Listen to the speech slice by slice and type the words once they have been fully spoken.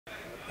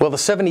Well, the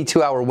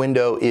 72-hour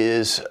window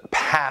is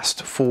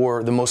past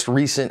for the most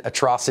recent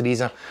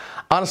atrocities.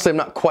 Honestly, I'm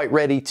not quite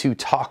ready to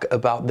talk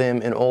about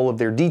them in all of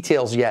their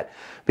details yet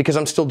because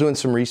I'm still doing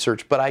some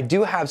research, but I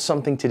do have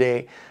something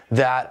today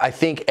that I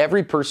think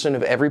every person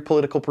of every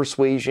political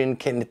persuasion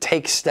can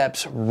take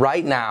steps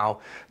right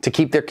now to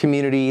keep their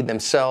community,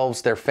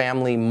 themselves, their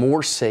family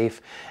more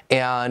safe.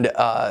 And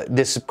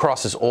this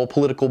crosses all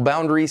political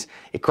boundaries.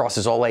 It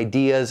crosses all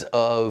ideas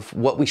of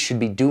what we should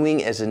be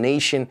doing as a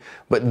nation.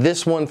 But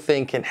this one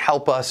thing can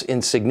help us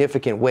in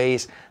significant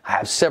ways. I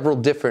have several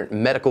different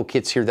medical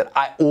kits here that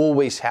I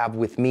always have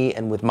with me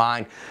and with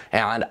mine.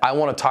 And I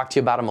want to talk to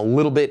you about them a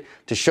little bit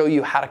to show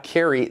you how to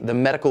carry the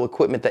medical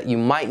equipment that you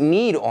might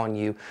need on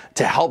you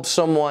to help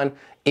someone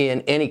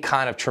in any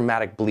kind of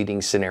traumatic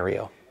bleeding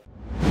scenario.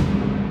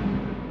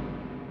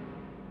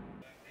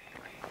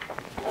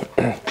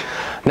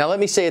 Now, let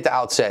me say at the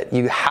outset,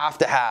 you have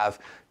to have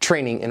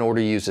training in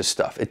order to use this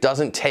stuff. It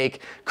doesn't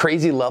take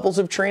crazy levels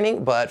of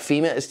training, but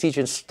FEMA is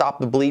teaching Stop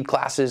the Bleed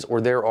classes,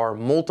 or there are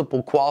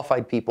multiple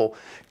qualified people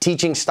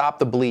teaching Stop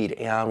the Bleed.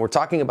 And we're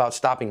talking about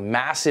stopping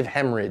massive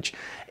hemorrhage.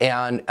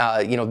 And,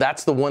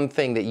 that's the one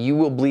thing that you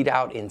will bleed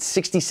out in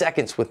 60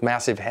 seconds with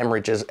massive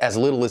hemorrhage, as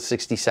little as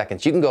 60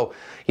 seconds. You can go,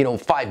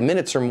 5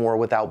 minutes or more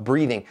without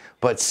breathing,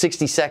 but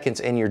 60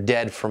 seconds and you're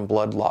dead from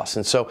blood loss.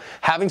 And so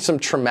having some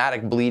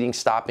traumatic bleeding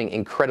stopping,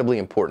 incredibly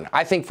important.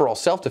 I think for all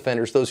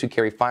self-defenders, those who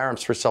carry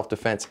firearms for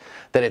self-defense,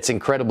 that it's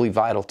incredibly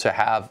vital to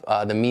have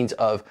the means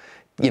of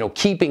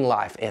keeping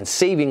life and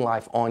saving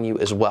life on you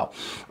as well.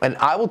 And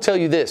I will tell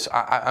you this,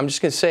 I'm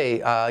just going to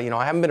say,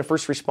 I haven't been a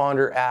first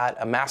responder at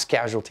a mass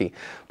casualty,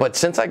 but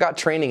since I got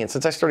training and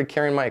since I started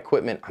carrying my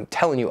equipment, I'm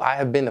telling you, I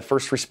have been the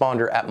first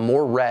responder at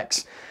more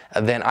wrecks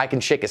than I can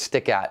shake a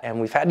stick at.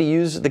 And we've had to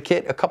use the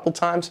kit a couple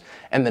times,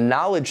 and the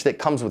knowledge that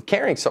comes with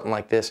carrying something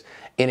like this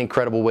in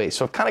incredible ways.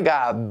 So I've kind of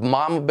got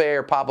mama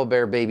bear, papa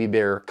bear, baby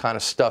bear kind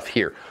of stuff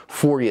here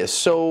for you.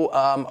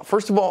 So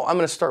first of all, I'm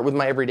going to start with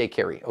my everyday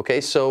carry. Okay,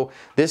 so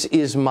this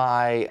is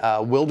my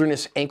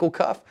Wilderness ankle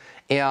cuff,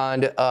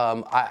 and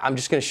I'm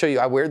just going to show you,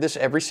 I wear this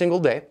every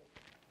single day,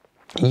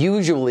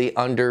 usually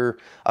under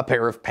a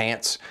pair of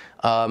pants.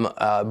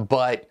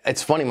 But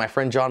it's funny, my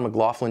friend John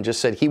McLaughlin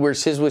just said he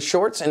wears his with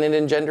shorts, and it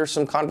engenders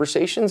some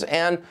conversations,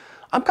 and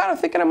I'm kind of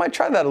thinking I might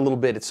try that a little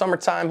bit. It's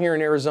summertime here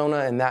in Arizona,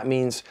 and that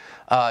means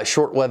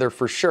short weather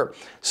for sure.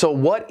 So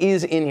what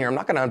is in here? I'm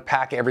not going to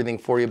unpack everything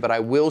for you, but I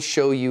will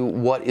show you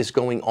what is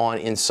going on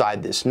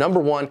inside this. Number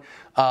one,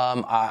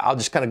 I'll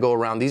just kind of go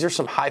around. These are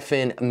some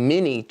Hi-Fin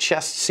mini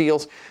chest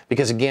seals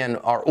because, again,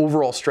 our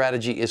overall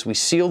strategy is we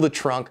seal the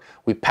trunk,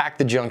 we pack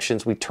the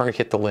junctions, we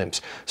tourniquet the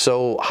limbs.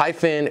 So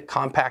Hi-Fin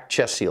compact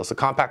chest seals, the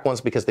compact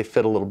ones because they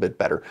fit a little bit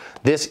better.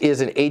 This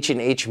is an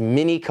H&H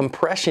mini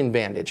compression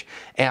bandage,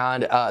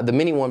 and the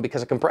mini one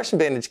because a compression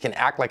bandage can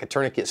act like a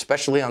tourniquet,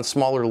 especially on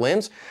smaller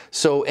limbs.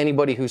 So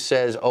anybody who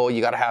says, oh,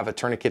 you got to have a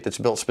tourniquet that's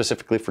built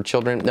specifically for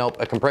children, nope,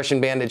 a compression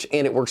bandage,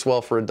 and it works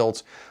well for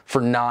adults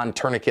for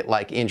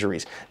non-tourniquet-like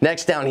injuries.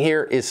 Next down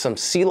here is some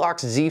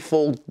Celox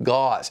Z-Fold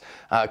gauze.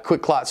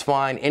 Quick clot's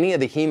fine. Any of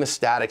the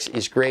hemostatics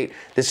is great.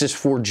 This is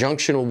for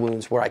junctional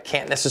wounds where I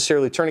can't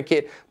necessarily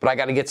tourniquet, but I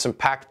got to get some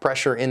packed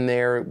pressure in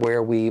there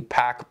where we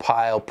pack,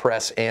 pile,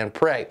 press, and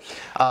pray.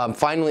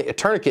 Finally, a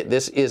tourniquet.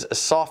 This is a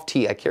Soft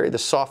T. I carry the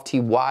Soft T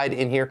wide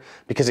in here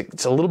because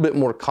it's a little bit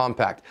more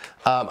compact.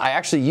 I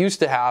actually used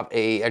to have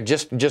I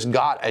just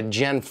got a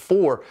Gen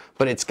 4,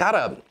 but it's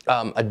got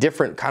a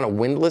different kind of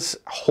windlass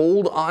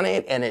hold on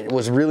it, and it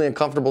was really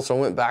uncomfortable, so I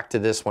went back to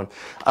this one.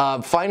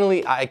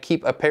 Finally, I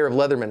keep a pair of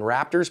Leatherman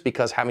Raptors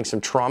because having some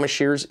trauma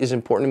shears is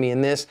important to me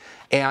in this,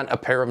 and a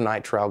pair of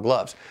nitrile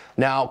gloves.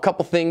 Now, a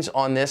couple things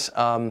on this.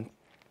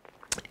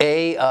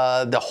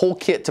 The whole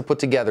kit to put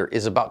together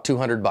is about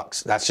 200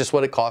 bucks. That's just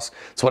what it costs.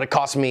 It's what it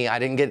cost me. I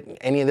didn't get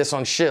any of this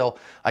on shill.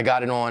 I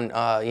got it on,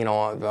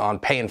 on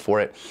paying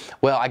for it.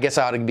 Well, I guess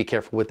I ought to be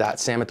careful with that.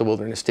 Sam at the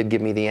Wilderness did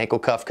give me the ankle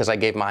cuff because I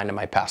gave mine to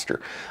my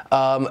pastor.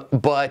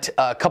 But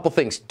a couple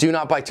things. Do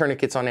not buy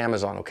tourniquets on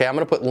Amazon, okay? I'm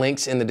going to put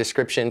links in the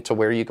description to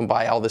where you can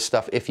buy all this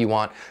stuff if you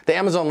want. The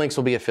Amazon links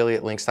will be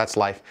affiliate links. That's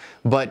life.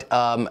 But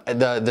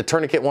the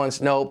tourniquet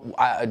ones, no,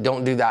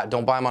 don't do that.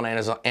 Don't buy them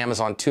on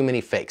Amazon. Too many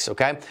fakes,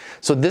 okay?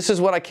 So this is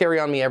what I carry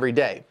on me every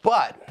day.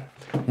 But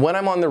when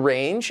I'm on the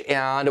range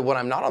and when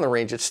I'm not on the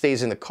range, it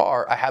stays in the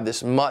car, I have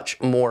this much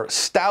more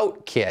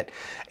stout kit.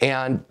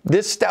 And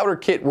this stouter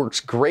kit works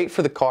great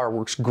for the car,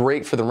 works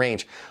great for the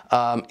range.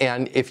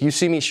 And if you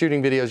see me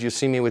shooting videos, you'll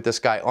see me with this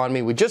guy on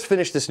me. We just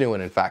finished this new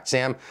one, in fact.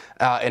 Sam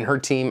and her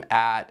team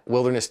at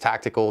Wilderness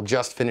Tactical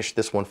just finished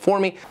this one for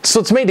me. So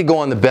it's made to go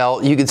on the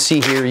belt. You can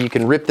see here, you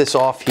can rip this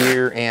off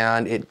here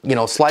and it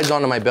slides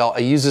onto my belt. I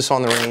use this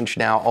on the range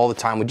now all the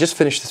time. We just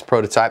finished this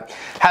prototype.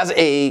 Has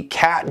a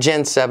Cat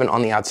Gen 7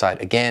 on the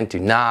outside. Again, do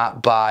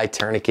not buy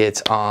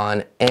tourniquets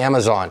on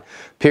Amazon.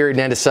 Period,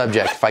 end of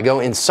subject. If I go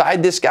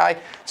inside this guy,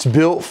 it's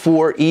built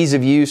for ease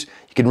of use.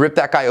 You can rip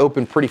that guy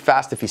open pretty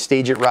fast if you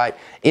stage it right.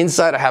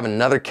 Inside, I have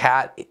another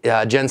Cat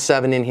Gen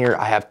 7 in here.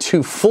 I have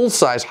two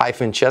full-size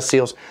Hi-Fin chest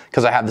seals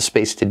because I have the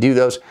space to do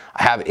those.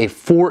 I have a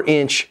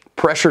 4-inch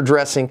pressure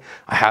dressing.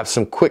 I have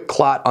some quick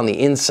clot on the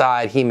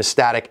inside,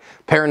 hemostatic,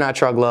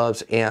 paranitrile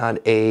gloves, and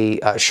a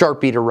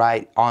Sharpie to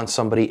write on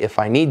somebody if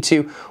I need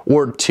to,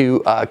 or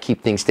to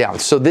keep things down.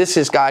 So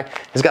this guy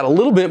has got a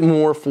little bit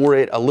more for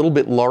it, a little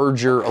bit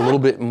larger, a little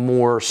bit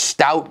more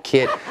stout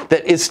kit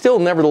that is still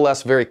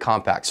nevertheless very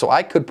compact. So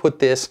I could put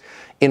this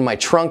in my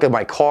trunk of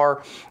my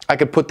car. I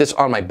could put this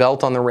on my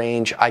belt on the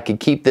range. I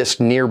could keep this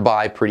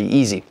nearby pretty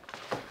easy.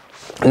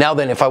 Now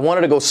then, if I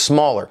wanted to go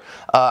smaller,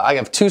 I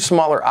have two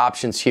smaller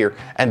options here,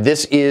 and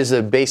this is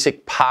a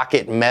basic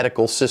pocket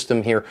medical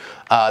system here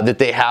that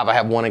they have. I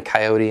have one in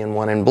Coyote and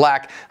one in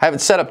black. I have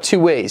it set up two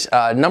ways.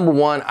 Number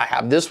one, I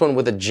have this one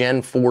with a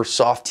Gen 4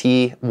 soft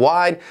T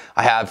wide.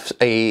 I have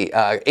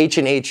a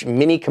H&H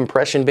mini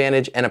compression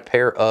bandage and a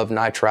pair of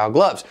nitrile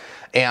gloves.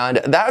 And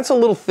that's a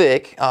little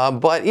thick,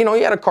 but you know,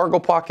 you had a cargo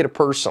pocket, a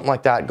purse, something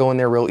like that, go in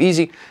there real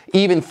easy.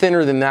 Even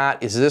thinner than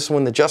that is this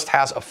one that just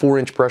has a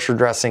 4-inch pressure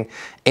dressing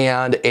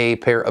and a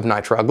pair of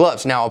nitrile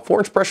gloves. Now, a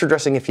 4-inch pressure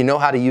dressing, if you know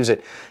how to use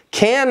it,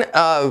 can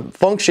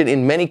function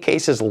in many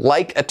cases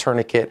like a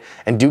tourniquet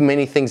and do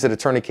many things that a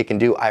tourniquet can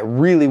do. I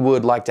really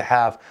would like to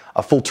have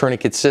a full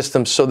tourniquet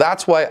system, so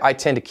that's why I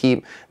tend to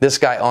keep this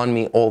guy on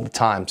me all the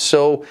time.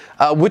 So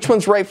which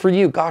one's right for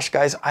you? Gosh,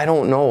 guys, I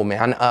don't know,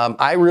 man.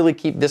 I really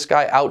keep this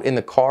guy out in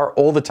the car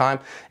all the time,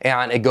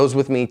 and it goes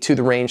with me to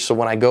the range. So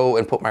when I go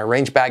and put my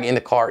range bag in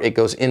the car, it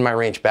goes in my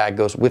range bag,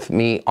 goes with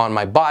me on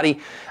my body.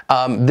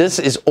 This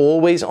is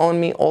always on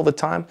me all the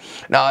time.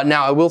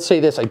 Now, I will say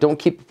this, I don't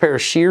keep a pair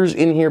of shears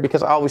in here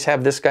because I always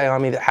have this guy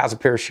on me that has a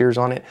pair of shears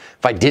on it.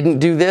 If I didn't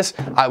do this,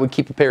 I would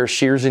keep a pair of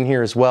shears in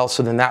here as well,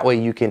 so then that way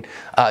you can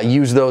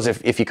use those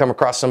if you come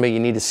across somebody you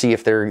need to see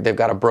if they've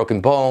got a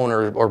broken bone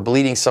or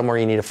bleeding somewhere,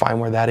 you need to find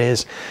where that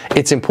is.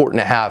 It's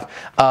important to have.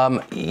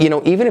 You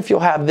know, even if you'll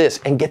have this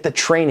and get the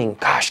training,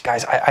 gosh,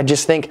 guys, I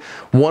just think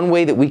one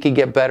way that we could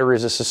get better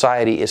as a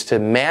society is to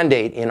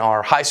mandate in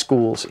our high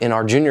schools, in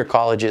our junior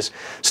colleges,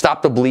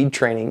 stop the bleed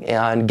training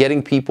and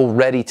getting people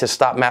ready to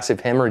stop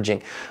massive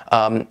hemorrhaging.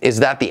 Is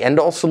that the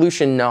end-all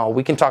solution? No,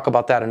 we can talk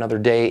about that another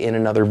day in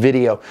another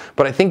video.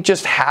 But I think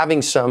just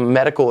having some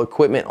medical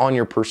equipment on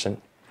your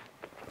person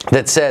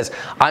that says,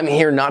 I'm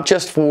here not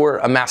just for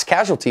a mass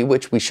casualty,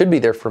 which we should be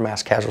there for a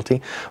mass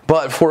casualty,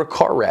 but for a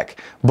car wreck,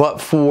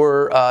 but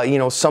for you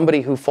know,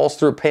 somebody who falls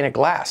through a pane of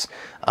glass.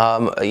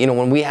 You know,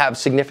 when we have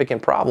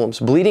significant problems,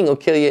 bleeding will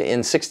kill you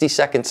in 60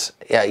 seconds,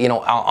 you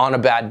know, on a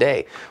bad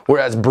day,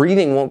 whereas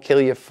breathing won't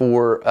kill you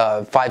for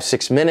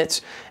 5-6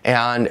 minutes.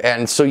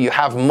 And so you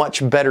have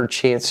much better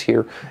chance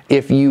here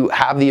if you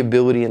have the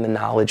ability and the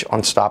knowledge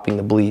on stopping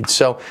the bleed.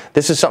 So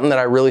this is something that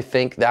I really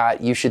think that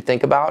you should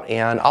think about,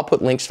 and I'll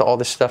put links to all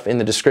this stuff in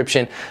the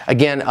description.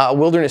 Again,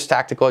 Wilderness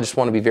Tactical, I just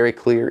want to be very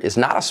clear, is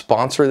not a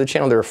sponsor of the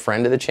channel. They're a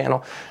friend of the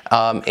channel.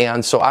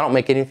 And so I don't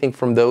make anything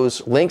from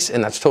those links,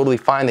 and that's totally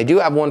fine. They do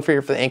have one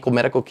for the ankle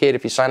medical kit.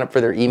 If you sign up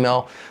for their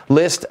email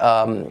list,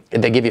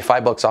 they give you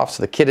 $5 off.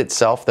 So the kit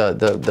itself,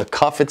 the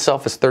cuff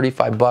itself is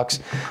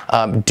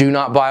 $35. Do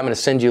not buy. I'm going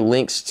to send you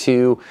links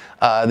to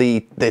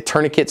the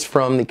tourniquets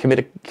from the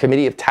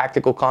Committee of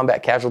Tactical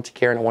Combat Casualty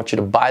Care, and I want you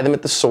to buy them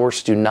at the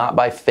source. Do not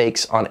buy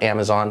fakes on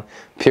Amazon,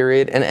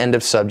 period, and end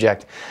of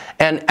subject.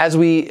 And as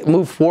we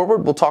move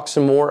forward, we'll talk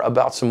some more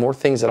about some more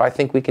things that I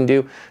think we can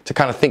do to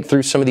kind of think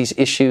through some of these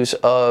issues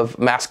of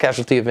mass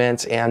casualty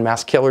events and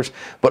mass killers.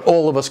 But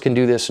all of us can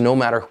do this no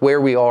matter where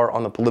we are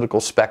on the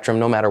political spectrum,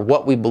 no matter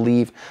what we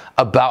believe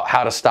about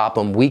how to stop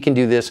them. We can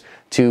do this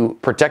to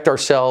protect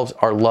ourselves,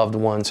 our loved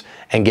ones,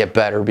 and get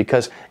better.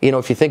 Because, you know,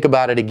 if you think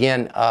about it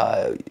again,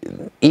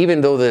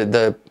 even though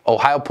the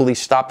Ohio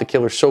police stopped the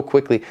killer so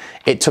quickly,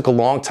 it took a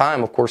long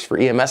time, of course, for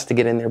EMS to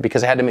get in there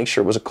because they had to make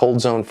sure it was a cold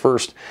zone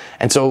first.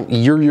 And so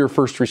you're your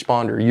first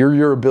responder. You're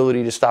your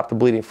ability to stop the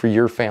bleeding for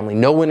your family.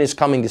 No one is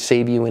coming to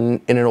save you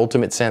in an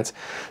ultimate sense.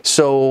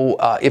 So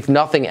if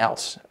nothing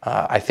else,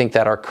 I think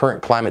that our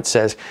current climate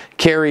says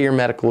carry your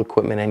medical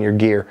equipment and your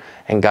gear,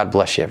 and God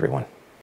bless you, everyone.